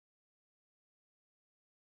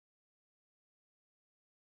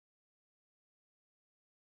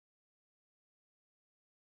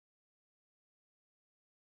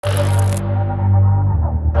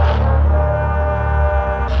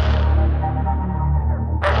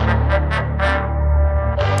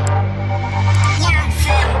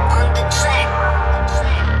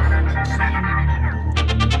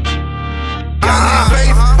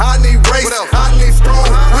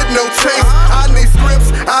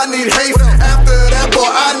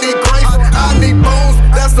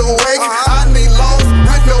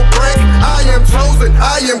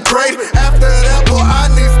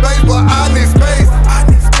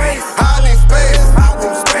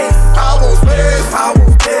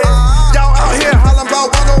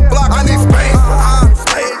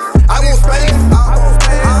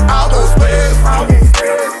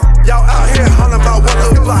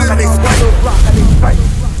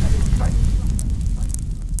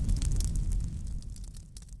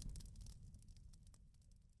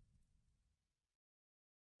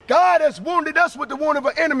God has wounded us with the wound of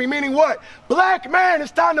an enemy, meaning what? Black man, it's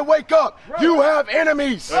time to wake up. Right. You have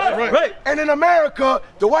enemies. That's right. And in America,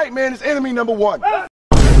 the white man is enemy number one.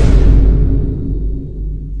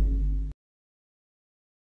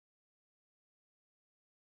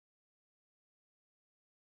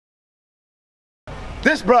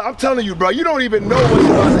 This, bro, I'm telling you, bro, you don't even know what's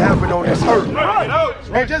about to happen on this earth.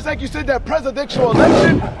 And just like you said, that presidential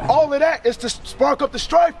election, all of that is to spark up the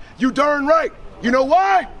strife. You darn right. You know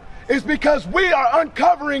why? It's because we are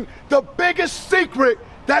uncovering the biggest secret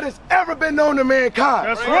that has ever been known to mankind.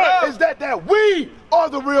 That's right. Is that we are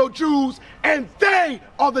the real Jews and they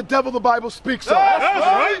are the devil the Bible speaks of. That's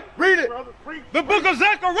right. Read it. The book of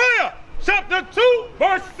Zechariah, chapter 2,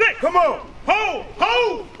 verse 6. Come on. Ho!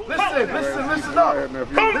 Listen up.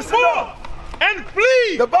 Come forth and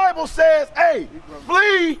flee. The Bible says, hey,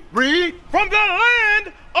 flee, read. From the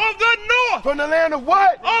land of the north. From the land of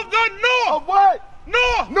what? Of the north. Of what?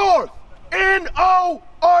 North. North.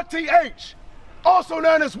 N-O-R-T-H. Also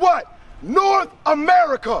known as what? North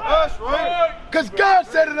America. That's right. Because God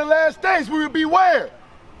said in the last days we would be where?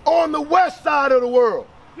 On the west side of the world.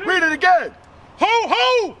 Read it again.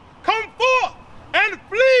 Ho! Come forth and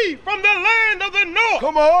flee from the land of the north.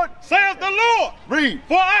 Come on. Saith the Lord. Read.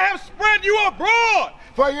 For I have spread you abroad.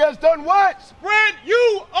 For he has done what? Spread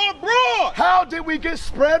you abroad. How did we get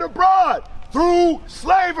spread abroad? Through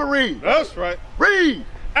slavery. That's right. Read.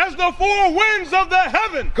 As the four winds of the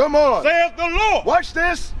heaven. Come on. Saith the Lord. Watch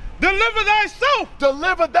this. Deliver thyself.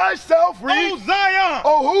 Deliver thyself. Read. O Zion.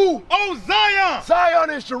 Oh, who? O Zion. Zion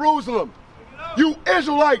is Jerusalem. You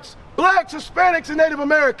Israelites, blacks, Hispanics, and Native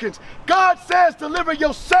Americans. God says deliver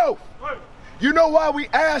yourself. You know why we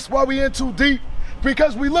ask why we in too deep?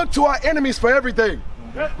 Because we look to our enemies for everything.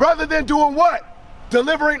 Rather than doing what?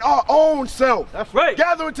 Delivering our own self. That's right.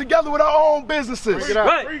 Gathering together with our own businesses. That's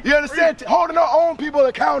right. You understand? Holding our own people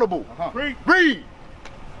accountable. Read.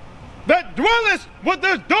 That dwelleth with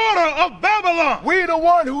the daughter of Babylon. We the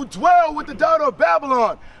one who dwell with the daughter of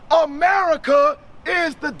Babylon. America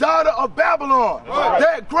is the daughter of Babylon.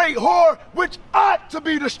 That great whore which ought to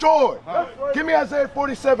be destroyed. Give me Isaiah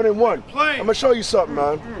 47:1. I'm going to show you something,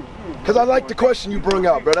 man. Because I like the question you bring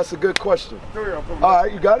out, bro. That's a good question. All right,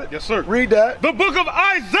 you got it? Yes, sir. Read that. The book of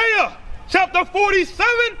Isaiah, chapter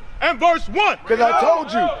 47 and verse 1. Because I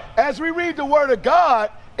told you, as we read the word of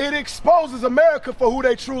God, it exposes America for who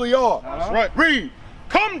they truly are. That's right. Read.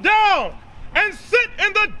 Come down and sit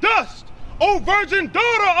in the dust, O virgin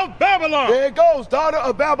daughter of Babylon. There it goes, daughter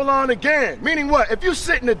of Babylon again. Meaning what? If you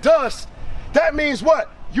sit in the dust, that means what?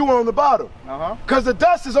 You on the bottom. Because the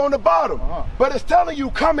dust is on the bottom. But it's telling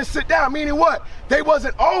you come and sit down, meaning what? They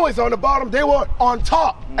wasn't always on the bottom, they were on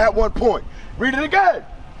top at one point. Read it again.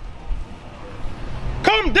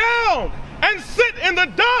 Come down and sit in the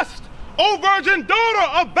dust, O virgin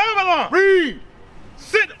daughter of Babylon. Read.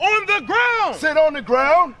 Sit on the ground. Sit on the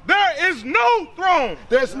ground. There is no throne.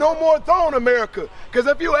 There's no more throne, America. Because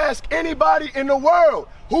if you ask anybody in the world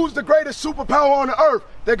who's the greatest superpower on the earth,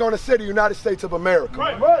 they're going to say the United States of America.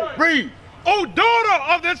 Right. Read. O daughter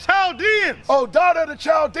of the Chaldeans. Oh, daughter of the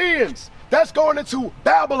Chaldeans. That's going into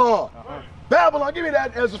Babylon. Babylon, give me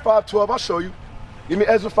that in Ezra 5:12. I'll show you. Give me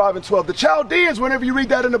Ezra 5:12. The Chaldeans, whenever you read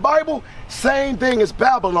that in the Bible, same thing as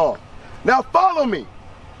Babylon. Now follow me.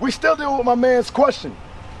 We still dealing with my man's question.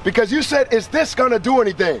 Because you said, is this going to do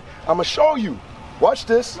anything? I'm going to show you. Watch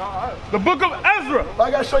this. The book of Ezra. I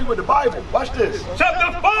got to show you with the Bible. Watch this.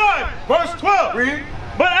 Chapter 5, verse 12. Read.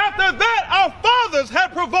 But after that our fathers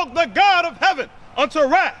had provoked the God of heaven unto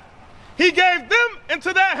wrath. He gave them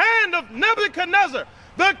into the hand of Nebuchadnezzar,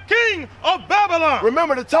 the king of Babylon.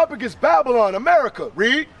 Remember, the topic is Babylon, America.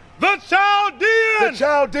 Read. The Chaldeans. The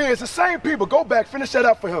Chaldeans, the same people. Go back, finish that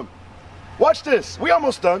up for him. Watch this. We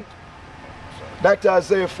almost done. Back to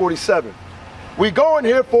Isaiah 47. We going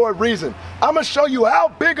here for a reason. I'm going to show you how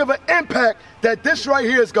big of an impact that this right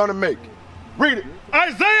here is going to make. Read it.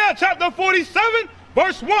 Isaiah chapter 47,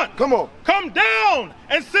 verse 1. Come on. Come down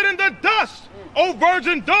and sit in the dust, O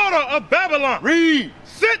virgin daughter of Babylon. Read.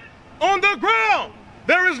 Sit on the ground.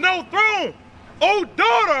 There is no throne, O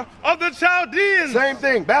daughter of the Chaldeans. Same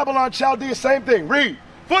thing. Babylon, Chaldea, same thing. Read.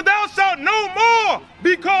 For thou shalt no more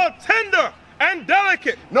be called tender and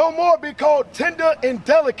delicate. No more be called tender and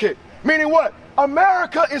delicate. Meaning what?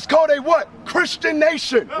 America is called a what? Christian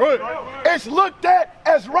nation. Right. It's looked at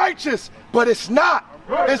as righteous, but it's not.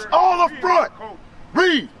 It's all a front.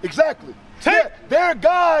 Read. Exactly. Yeah, their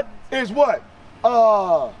God is what?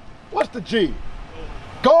 What's the G?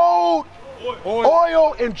 Gold,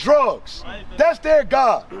 oil, and drugs. That's their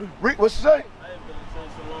God. Read. What's it say?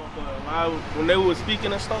 When they were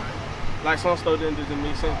speaking and stuff, like some stuff didn't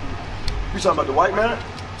make sense. You talking about the white man?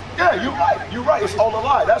 Yeah, you're right. You're right. It's all a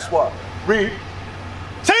lie. That's why. Read.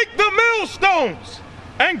 Take the millstones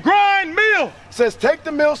and grind meal. It says, take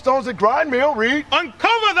the millstones and grind meal. Read.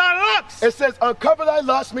 Uncover thy locks. It says, uncover thy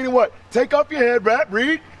lust, meaning what? Take off your head wrap.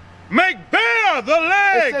 Read. Make bare the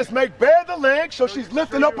leg. It says, make bare the leg, so she's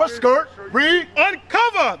lifting up her skirt. Read.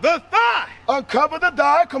 Uncover the thigh. Uncover the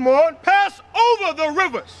thigh. Come on. Pass over the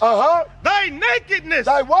rivers. Uh-huh. Thy nakedness.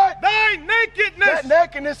 Thy what? Thy nakedness. That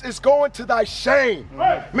nakedness is going to thy shame.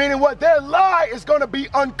 Right. Meaning what? Their lie is going to be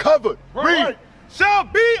uncovered. Right. Read. Shall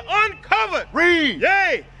be uncovered. Read.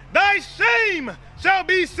 Yea, thy shame shall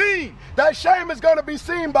be seen. Thy shame is going to be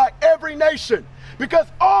seen by every nation, because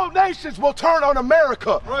all nations will turn on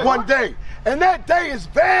America one day. And that day is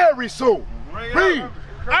very soon. Read.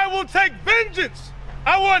 I will take vengeance.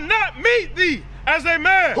 I will not meet thee as a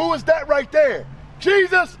man. Who is that right there?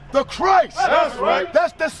 Jesus the Christ. That's right.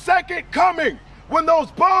 That's the second coming. When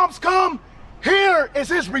those bombs come, here is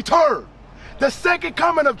his return. The second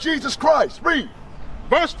coming of Jesus Christ. Read.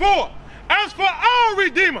 Verse 4. As for our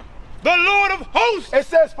Redeemer, the Lord of hosts. It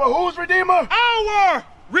says, for whose Redeemer? Our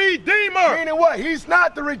Redeemer. Meaning what? He's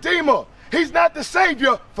not the Redeemer. He's not the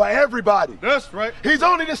Savior for everybody. That's right. He's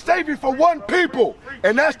only the Savior for one people,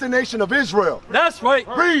 and that's the nation of Israel. That's right.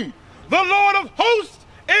 Read. The Lord of hosts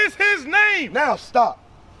is his name. Now stop.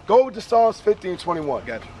 Go to Psalms 15:21.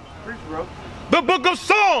 Gotcha. The book of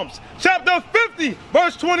Psalms, chapter 50,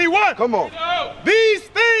 verse 21. Come on. These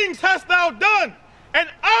things hast thou done, and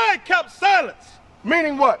I kept silence.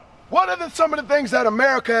 Meaning what? What are some of the things that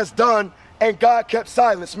America has done and God kept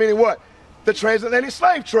silence? Meaning what? The transatlantic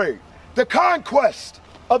slave trade, the conquest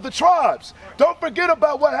of the tribes. Don't forget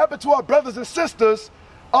about what happened to our brothers and sisters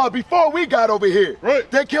before we got over here. Right.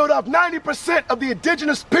 They killed off 90% of the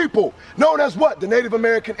indigenous people, known as what? The Native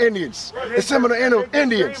American Indians, the Seminole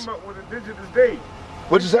Indians. With Indigenous Day.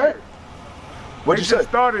 What'd you say? What'd you say? They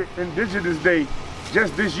started Indigenous Day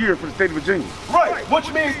just this year for the state of Virginia. Right,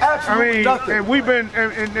 which means absolutely nothing. And we've been,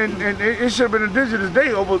 and it should have been Indigenous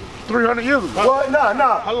Day over 300 years ago. Well,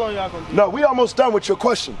 nah. How long y'all gonna do? No, we almost done with your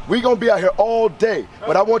question. We gonna be out here all day,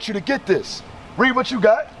 but I want you to get this. Read what you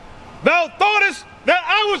got. Thou thoughtest that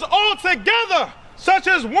I was altogether such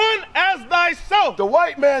as one as thyself. The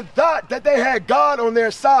white man thought that they had God on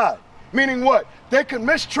their side. Meaning what? They could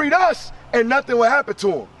mistreat us and nothing will happen to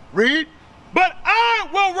them. Read. But I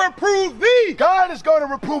will reprove thee. God is going to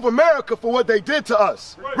reprove America for what they did to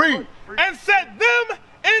us. Read. And set them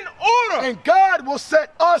in order. And God will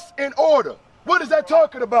set us in order. What is that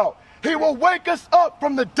talking about? He will wake us up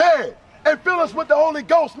from the dead and fill us with the Holy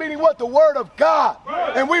Ghost, meaning what? The Word of God.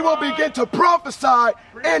 And we will begin to prophesy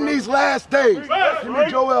in these last days. Give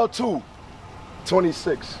me Joel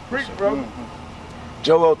 2:26.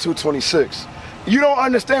 Joel 2:26. You don't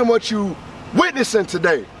understand what you witnessing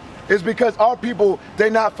today. It's because our people,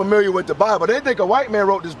 they're not familiar with the Bible. They think a white man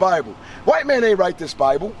wrote this Bible. White man ain't write this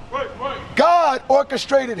Bible. God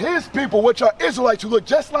orchestrated his people, which are Israelites who look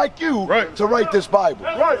just like you, to write this Bible.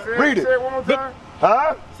 Read it. Say it one more time.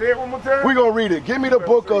 Huh? Say it one more time. We're going to read it. Give me the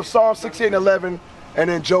book of Psalm 68:11 and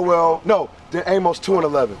then then Amos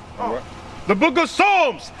 2:11. The book of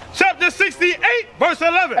Psalms, chapter 68, verse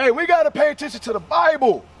 11. Hey, we got to pay attention to the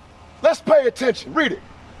Bible. Let's pay attention. Read it.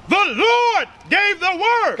 The Lord gave the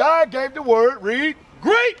word. God gave the word. Read.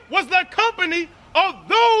 Great was the company of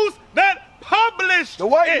those that published The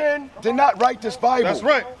white it. men did not write this Bible. That's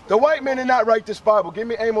right. The white men did not write this Bible. Give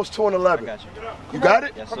me Amos 2:11. I got you. You got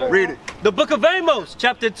it? Yes, sir. Read it. The book of Amos,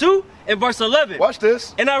 chapter 2 and verse 11. Watch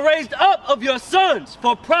this. And I raised up of your sons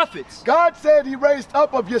for prophets, God said he raised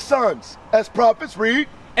up of your sons as prophets. Read.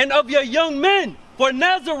 and of your young men for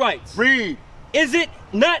Nazarites. Read. Is it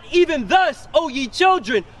not even thus, O ye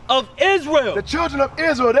children of Israel? The children of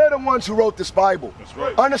Israel, they're the ones who wrote this Bible. That's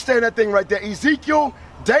right. Understand that thing right there. Ezekiel,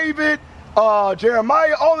 David,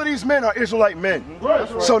 Jeremiah, all of these men are Israelite men.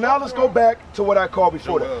 So now let's go back to what I called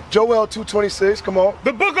before that. Joel 2:26, come on.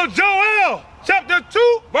 The book of Joel, chapter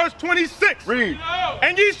 2, verse 26. Read.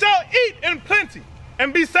 And ye shall eat in plenty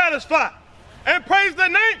and be satisfied, and praise the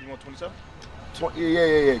name. You want 27?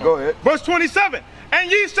 Yeah. Go ahead. Verse 27. And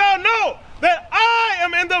ye shall know that I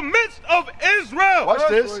am in the midst of Israel. Watch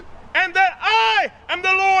this. And that I am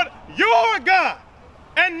the Lord your God,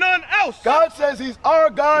 and none else. God says he's our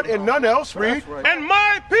God and none else. Read. And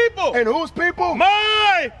my people. And whose people?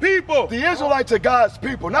 My people. The Israelites are God's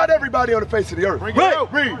people, not everybody on the face of the earth.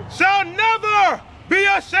 Read. Shall never be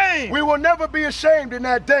ashamed. We will never be ashamed in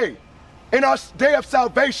that day, in our day of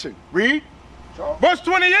salvation. Read. Verse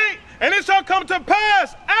 28. And it shall come to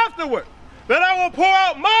pass afterward that I will pour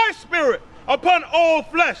out my spirit upon all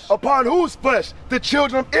flesh. Upon whose flesh? The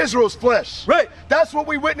children of Israel's flesh. Right. That's what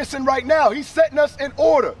we're witnessing right now. He's setting us in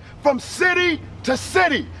order from city to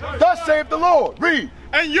city. Thus saith the Lord. Read.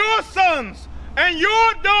 And your sons and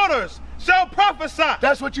your daughters shall prophesy.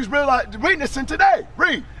 That's what you're witnessing today.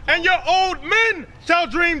 Read. And your old men shall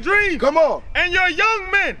dream dreams. Come on. And your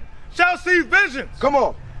young men shall see visions. Come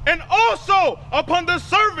on. And also upon the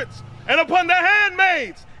servants and upon the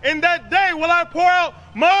handmaids, in that day will I pour out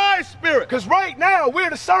my spirit. Because right now, we're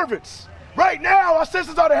the servants. Right now, our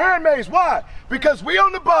sisters are the handmaids. Why? Because we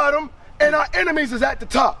on the bottom and our enemies is at the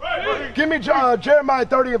top. Right. Give me Jeremiah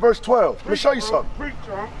 30 and verse 12. Let me show you something.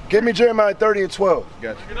 Give me Jeremiah 30 and 12.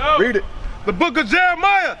 Gotcha. Read it. The book of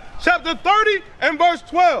Jeremiah, chapter 30 and verse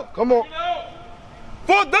 12. Come on.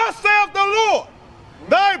 For thus saith the Lord,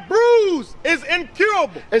 thy bruise is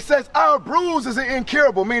incurable. It says our bruise is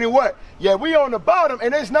incurable, meaning what? Yeah, we on the bottom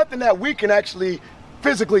and there's nothing that we can actually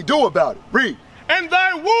physically do about it. Read. And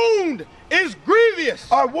thy wound is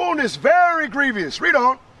grievous. Our wound is very grievous. Read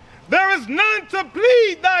on. There is none to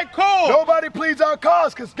plead thy cause. Nobody pleads our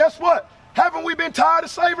cause, because guess what? Haven't we been tired of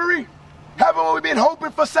slavery? Haven't we been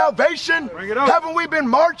hoping for salvation? Bring it up. Haven't we been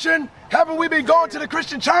marching? Haven't we been going to the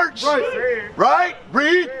Christian church? Right. Right?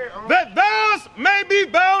 Read. That thou may be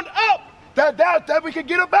bound up. That we can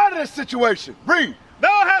get up out of this situation. Read.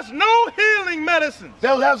 Thou hast no healing medicines.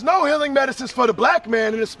 There has no healing medicines for the black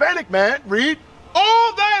man and Hispanic man. Read.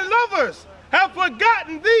 All thy lovers have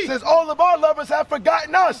forgotten thee. It says all of our lovers have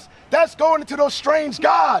forgotten us. That's going into those strange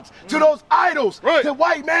gods, to those idols, to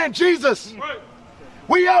white man Jesus. Right.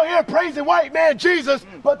 We out here praising white man Jesus,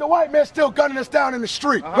 but the white man's still gunning us down in the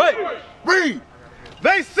street. Right. Read.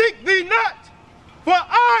 They seek thee not, for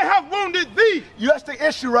I have wounded thee. That's the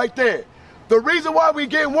issue right there. The reason why we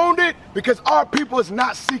get wounded, because our people is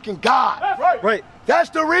not seeking God. Right. That's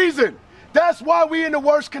the reason. That's why we in the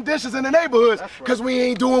worst conditions in the neighborhoods, because we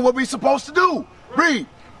ain't doing what we supposed to do. Read.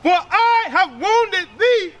 For I have wounded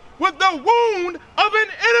thee with the wound of an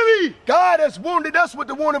enemy. God has wounded us with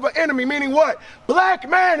the wound of an enemy, meaning what? Black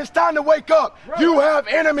man, it's time to wake up. You have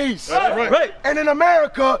enemies. Right. And in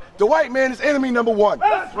America, the white man is enemy number one.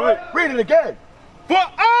 That's right. Read it again. For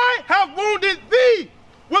I have wounded thee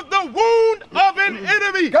with the wound of an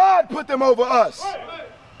enemy. God put them over us.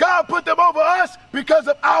 God put them over us because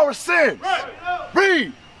of our sins.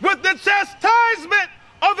 Read. With the chastisement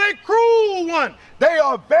of a cruel one. They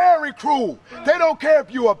are very cruel. They don't care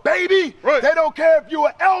if you're a baby. They don't care if you're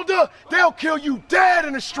an elder. They'll kill you dead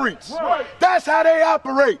in the streets. That's how they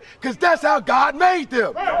operate, because that's how God made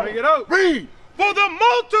them. Bring it up. Read. For the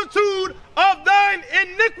multitude of thine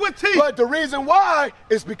iniquity. But the reason why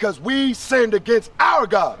is because we sinned against our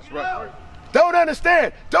God. Don't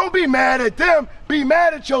understand. Don't be mad at them. Be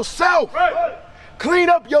mad at yourself. Clean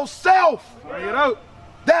up yourself. Bring it out.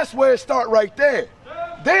 That's where it starts right there.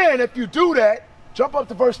 Then if you do that, jump up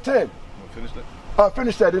to verse 10. Finish that.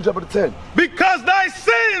 Finish that, then jump up to 10. Because thy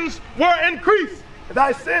sins were increased.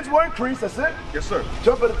 Thy sins were increased, that's it. Yes, sir.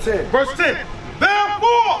 Jump up to 10. Verse 10.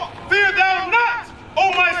 Therefore, fear thou not,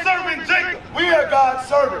 O my servant Jacob. We are God's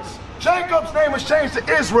servants. Jacob's name was changed to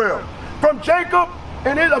Israel. From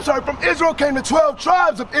Israel came the 12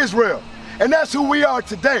 tribes of Israel. And that's who we are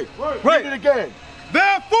today. Read it again.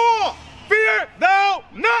 Therefore, fear thou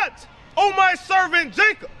not, O my servant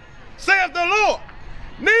Jacob, saith the Lord.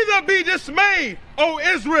 Neither be dismayed, O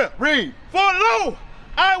Israel. Read. For lo,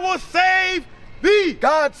 I will save thee.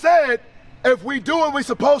 God said, if we do what we're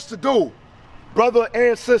supposed to do, brother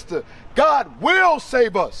and sister, God will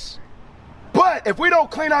save us. But if we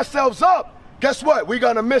don't clean ourselves up, guess what? We're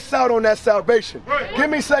going to miss out on that salvation. Give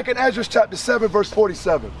me 2nd Ezra chapter 7, verse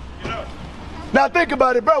 47. Now think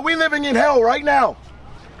about it, bro. We living in hell right now.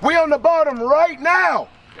 We on the bottom right now.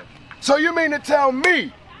 So you mean to tell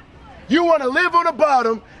me you want to live on the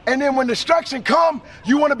bottom, and then when destruction come,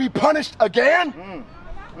 you want to be punished again?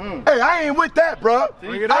 Hey, I ain't with that, bro.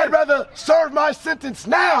 I'd rather serve my sentence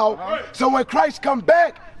now, so when Christ come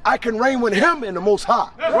back, I can reign with him in the Most High.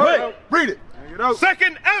 Read it.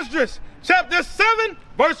 2nd Ezra chapter 7,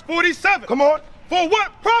 verse 47. Come on. For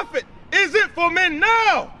what profit is it for men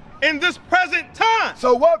now in this present time?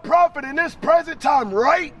 So what profit in this present time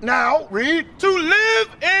right now, read? To live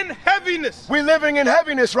in heaviness. We living in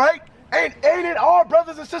heaviness, right? Ain't it our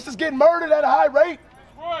brothers and sisters getting murdered at a high rate?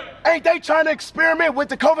 Ain't they trying to experiment with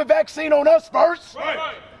the COVID vaccine on us first?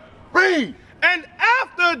 Read. And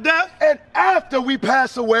after death. And after we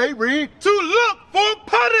pass away, read. To look for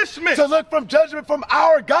punishment. To look from judgment from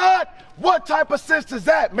our God? What type of sense does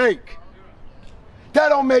that make? That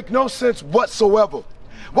don't make no sense whatsoever.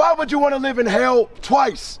 Why would you want to live in hell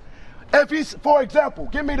twice? If he's, for example,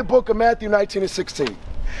 give me the book of Matthew 19 and 16.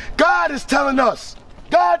 God is telling us,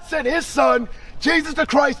 God sent his son, Jesus the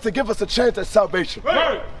Christ, to give us a chance at salvation.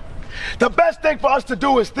 Right. The best thing for us to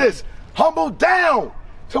do is this: humble down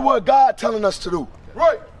to what God telling us to do.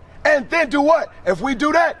 Right. And then do what? If we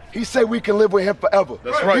do that, he said we can live with him forever.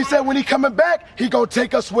 That's right. He said when he coming back, he gonna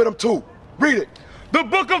take us with him too. Read it. The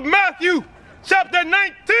book of Matthew, chapter 19,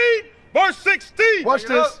 verse 16. Watch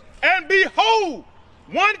this. And behold,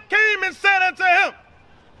 one came and said unto him,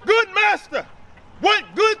 Good master, what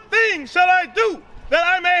good thing shall I do that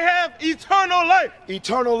I may have eternal life?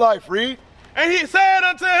 Eternal life, read. And he said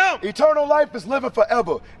unto him, Eternal life is living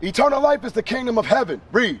forever. Eternal life is the kingdom of heaven.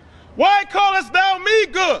 Read. Why callest thou me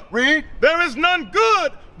good? Read. There is none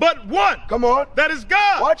good but one. Come on. That is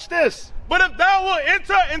God. Watch this. But if thou wilt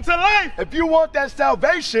enter into life, If you want that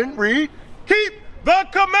salvation, read. keep the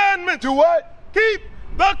commandments. Do what? Keep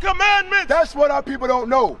the commandments. That's what our people don't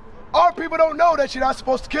know. Our people don't know that you're not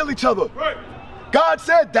supposed to kill each other. Right. God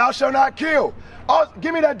said, thou shalt not kill.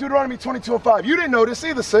 Give me that Deuteronomy 22:5. You didn't know this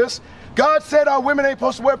either, sis. God said our women ain't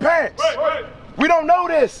supposed to wear pants. Right. Right. We don't know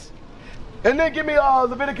this. And then give me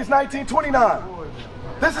Leviticus 19:29.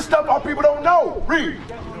 This is stuff our people don't know. Read.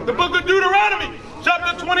 The book of Deuteronomy,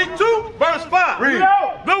 chapter 22, verse 5. Read.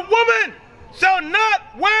 The woman shall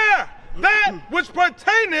not wear that which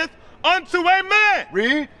pertaineth unto a man.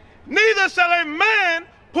 Read. Neither shall a man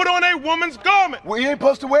put on a woman's garment. We ain't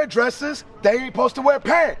supposed to wear dresses. They ain't supposed to wear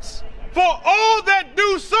pants. For all that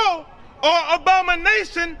do so are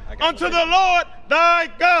abomination unto the Lord thy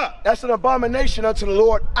God. That's an abomination unto the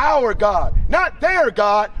Lord our God. Not their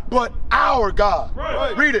God, but our God.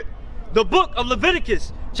 Right. Read it. The book of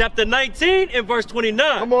Leviticus, chapter 19 and verse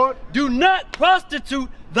 29. Come on. Do not prostitute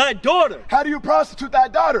thy daughter. How do you prostitute thy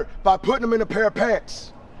daughter? By putting them in a pair of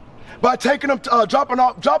pants. By taking them,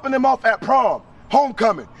 dropping them off at prom,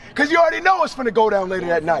 homecoming. Because you already know it's finna go down later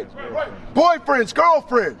that night. Boyfriends,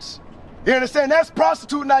 girlfriends. You understand? That's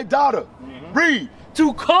prostituting thy daughter. Read.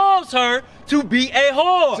 To cause her to be a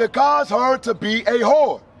whore. To cause her to be a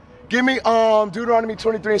whore. Give me Deuteronomy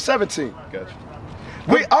 23:17.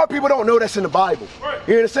 Gotcha. Our people don't know that's in the Bible.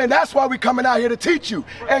 You understand? That's why we coming out here to teach you.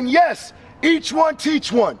 And yes, each one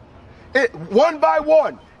teach one. One by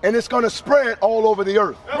one. And it's going to spread all over the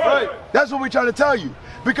earth. Right. That's what we're trying to tell you.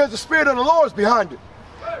 Because the Spirit of the Lord is behind it.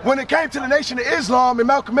 When it came to the Nation of Islam and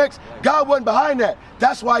Malcolm X, God wasn't behind that.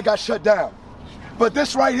 That's why it got shut down. But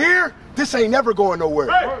this right here, this ain't never going nowhere.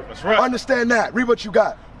 Right. That's right. Understand that. Read what you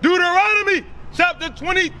got. Deuteronomy chapter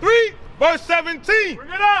 23, verse 17. Bring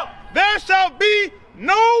it out. There shall be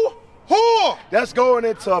no whore. That's going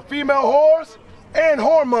into female whores and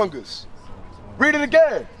whoremongers. Read it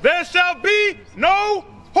again. There shall be no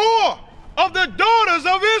whore of the daughters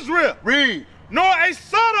of Israel. Read. Nor a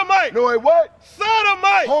sodomite. No, what?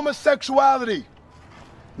 Sodomite. Homosexuality.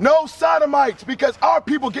 No sodomites, because our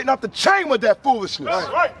people getting off the chain with that foolishness.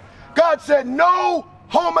 That's right. God said no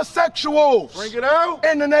homosexuals. Bring it out.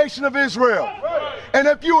 In the nation of Israel. Right. And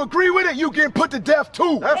if you agree with it, you get put to death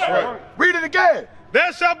too. That's right. Read it again.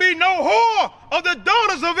 There shall be no whore of the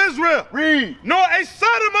daughters of Israel. Read. Nor a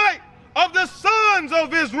sodomite of the sons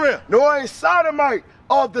of Israel. Nor a sodomite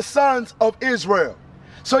of the sons of Israel.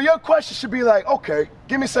 So your question should be like, okay,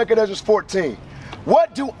 give me 2 Ezra 14.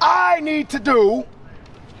 What do I need to do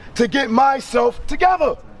to get myself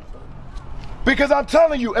together? Because I'm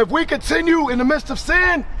telling you, if we continue in the midst of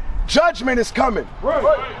sin, judgment is coming.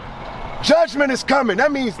 Right. Judgment is coming.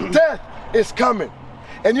 That means death is coming.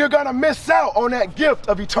 And you're going to miss out on that gift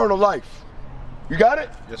of eternal life. You got it?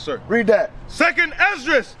 Yes, sir. Read that. 2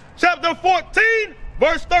 Ezra chapter 14,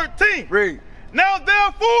 verse 13. Read. Now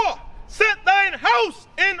therefore, set thine house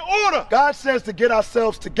in order. God says to get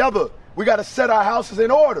ourselves together, we got to set our houses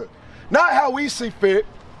in order. Not how we see fit,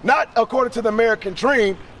 not according to the American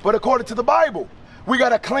dream, but according to the Bible. We got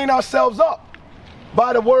to clean ourselves up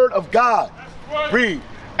by the word of God. Right. Read.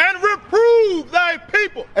 And reprove thy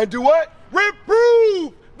people. And do what?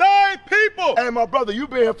 Reprove thy people. Hey, my brother, you've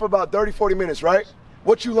been here for about 30, 40 minutes, right?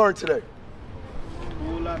 What you learned today? A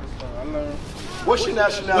whole lot of stuff I learned. What's your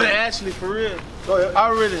nationality? But actually, for real, Go ahead. I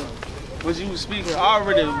already, when you was speaking, I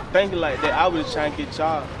already thinking like that. I was trying to get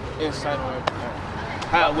y'all insight on everything.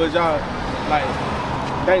 How was y'all,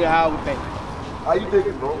 like, thinking how I would think? How you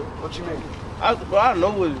thinking, bro? What you mean? I don't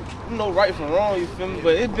know what, right from wrong, you feel me?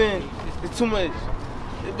 But it's been too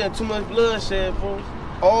much bloodshed, bro.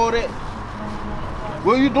 All that.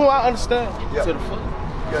 What you doing, I understand. Yeah. To the full.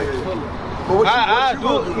 Yeah. Full. But what I you do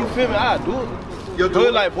gonna it, you feel me? I do it. You'll Do do it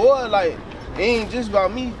it. like, boy, like, it ain't just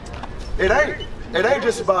about me. It ain't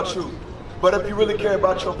just about you. But if you really care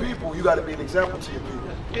about your people, you got to be an example to your people.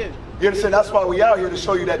 Yeah. You understand? That's why we out here to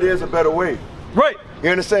show you that there's a better way. Right. You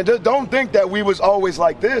understand? Just don't think that we was always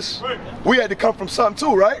like this. We had to come from something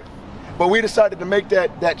too, right? But we decided to make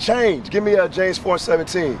that change. Give me James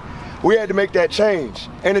 4:17. We had to make that change.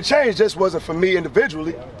 And the change just wasn't for me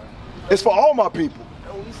individually. It's for all my people.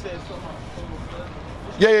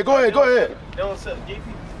 Yeah, go ahead. They don't accept gay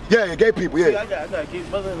people? Yeah, gay people, yeah. See, I got gay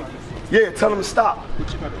brother and a gay. Yeah, tell them to stop.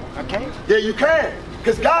 I can't. Yeah, you can.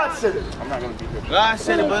 Because God said it. I'm not gonna be good. God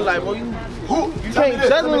said it, but like, boy, you can't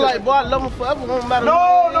judge me like, boy, I love him forever. No matter.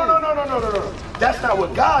 No. That's not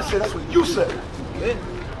what God said. That's what you said. Yeah.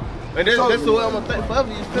 And that's the way I'm gonna think forever.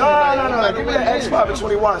 You feel No. Give me that Acts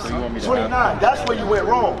 5:21. 29. That's where you went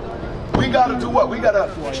wrong. We gotta do what? We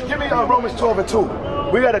gotta give me Romans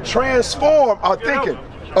 12:2. We gotta transform our thinking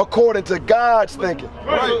according to God's thinking.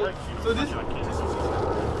 Right. So this,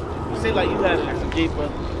 you say like you had a gay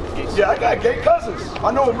brother. Yeah, I got gay cousins.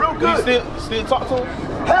 I know them real good. You still talk to them?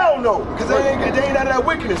 Hell no, because they ain't out of that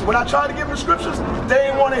wickedness. When I tried to give them the scriptures, they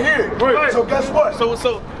ain't want to hear it. Right. So guess what? So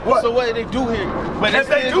what they do here? But if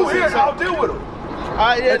they do hear it, I'll deal with them.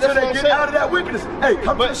 Yeah, until they get out of that wickedness. Hey,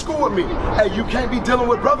 come to the school with me. Hey, you can't be dealing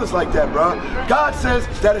with brothers like that, bro. God says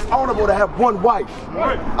that it's honorable to have one wife.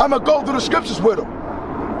 Right. I'm going to go through the scriptures with them.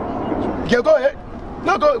 Yeah, go ahead.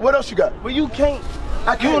 No, go ahead. What else you got? But you can't.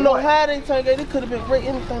 I can't. You don't know how they turned gay. They could have been great,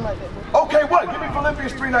 anything like that, bro. Okay, what? Give me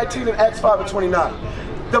Philippians 3:19 and Acts 5:29.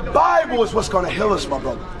 The Bible is what's going to heal us, my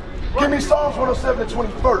brother. Give me Psalms 107 and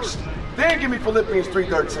 21st. Then give me Philippians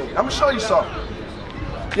 3:13. I'm going to show you something.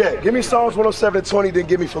 Yeah, give me Psalms 107 and 20, then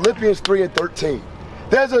give me Philippians 3 and 13.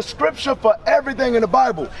 There's a scripture for everything in the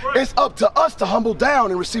Bible. It's up to us to humble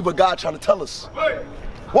down and receive what God's trying to tell us.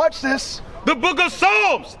 Watch this. The book of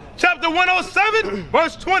Psalms, chapter 107,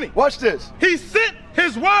 verse 20. Watch this. He sent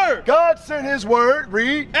his word. God sent his word,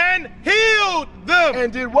 read. And healed them.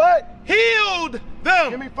 And did what? Healed them.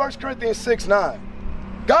 Give me 1 Corinthians 6:9.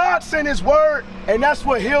 God sent his word, and that's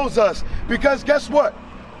what heals us. Because guess what?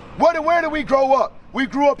 Where did we grow up? We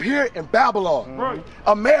grew up here in Babylon, right.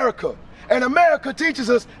 America. And America teaches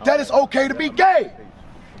us that it's okay to be gay.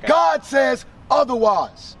 God says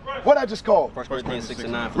otherwise. What I just called? 1 Corinthians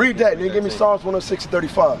 6:9. Read that, and then give me Psalms 106 and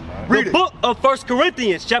 35. Read the book of 1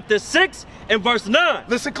 Corinthians, chapter 6 and verse 9.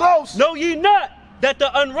 Listen close. Know ye not that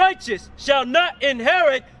the unrighteous shall not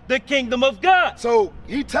inherit the kingdom of God? So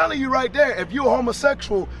he telling you right there, if you're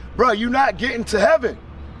homosexual, bro, you're not getting to heaven.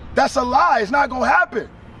 That's a lie. It's not going to happen.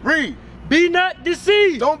 Read. Be not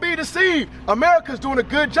deceived. Don't be deceived. America's doing a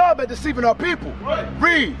good job at deceiving our people. Right.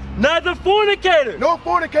 Read. Neither fornicators. No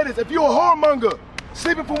fornicators. If you're a whoremonger,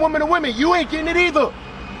 sleeping for women and women, you ain't getting it either.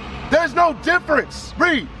 There's no difference.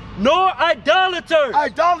 Read. Nor idolaters.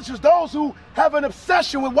 Idolaters, those who have an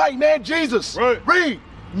obsession with white man Jesus. Right. Read.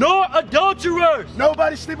 Nor adulterers.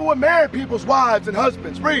 Nobody sleeping with married people's wives and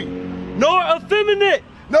husbands. Read. Nor effeminate.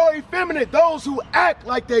 No effeminate, those who act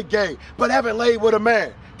like they gay but haven't laid with a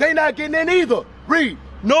man. They not getting in either. Read.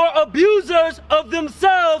 Nor abusers of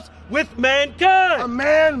themselves with mankind. A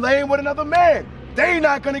man laying with another man. They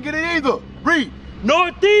not gonna get it either. Read.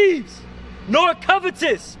 Nor thieves, nor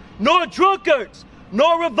covetous, nor drunkards,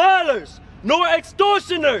 nor revilers, nor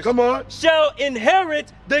extortioners. Come on. Shall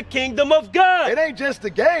inherit the kingdom of God. It ain't just the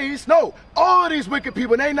gays. No, all of these wicked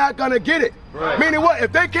people, they not gonna get it. Right. Meaning what?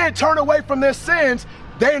 If they can't turn away from their sins,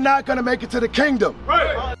 they're not gonna make it to the kingdom.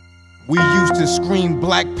 Right. We used to scream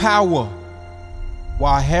black power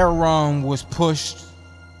while heroin was pushed.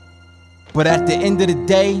 But at the end of the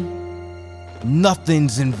day,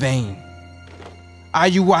 nothing's in vain.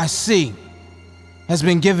 IUIC has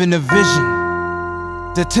been given a vision.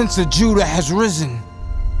 The tents of Judah has risen.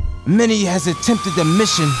 Many has attempted the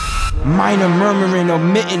mission, minor murmuring,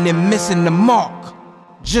 omitting, and missing the mark.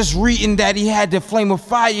 Just reading that he had the flame of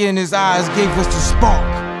fire in his eyes gave us the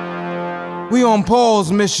spark. We on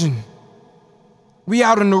Paul's mission. We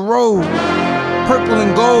out on the road, purple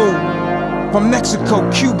and gold, from Mexico,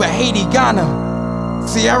 Cuba, Haiti, Ghana,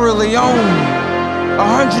 Sierra Leone.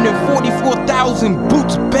 144,000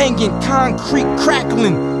 boots banging, concrete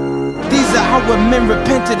crackling. These are our men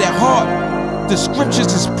repented at heart. The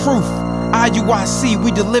scriptures is proof. IUIC,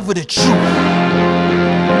 we deliver the truth.